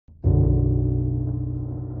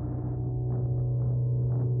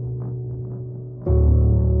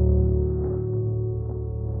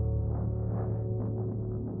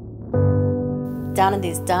down in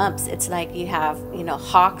these dumps, it's like you have,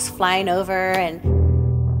 hawks flying over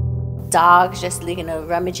and dogs just,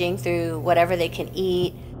 rummaging through whatever they can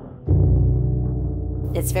eat.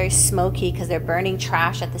 It's very smoky because they're burning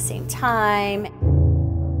trash at the same time.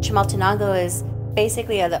 Chimaltenango is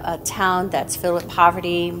basically a town that's filled with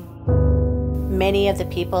poverty. Many of the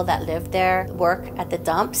people that live there work at the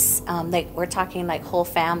dumps. We're talking like whole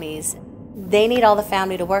families. They need all the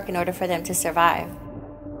family to work in order for them to survive.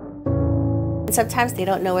 And sometimes they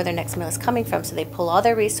don't know where their next meal is coming from, so they pull all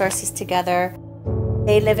their resources together.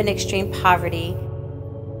 They live in extreme poverty.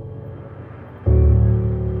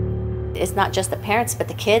 It's not just the parents, but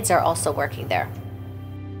the kids are also working there.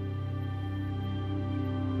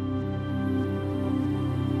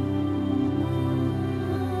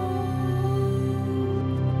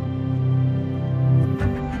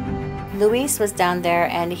 Luis was down there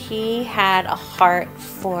and he had a heart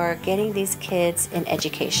for getting these kids in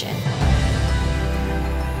education.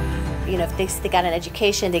 If they got an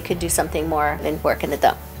education, they could do something more than work in the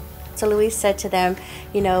dump. So Luis said to them,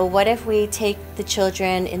 what if we take the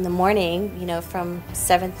children in the morning, from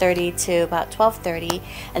 7:30 to about 12:30,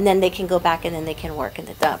 and then they can go back and then they can work in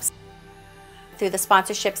the dumps. Through the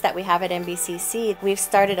sponsorships that we have at NBCC, we've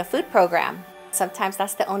started a food program. Sometimes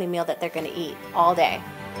that's the only meal that they're going to eat all day.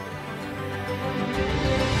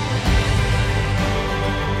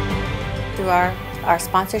 Through our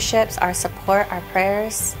sponsorships, our support, our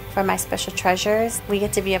prayers for My Special Treasures, we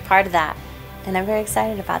get to be a part of that. And I'm very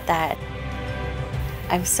excited about that.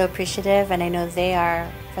 I'm so appreciative, and I know they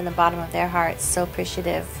are, from the bottom of their hearts, so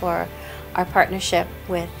appreciative for our partnership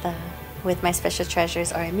with My Special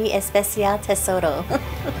Treasures, or Mi Especial Tesoro.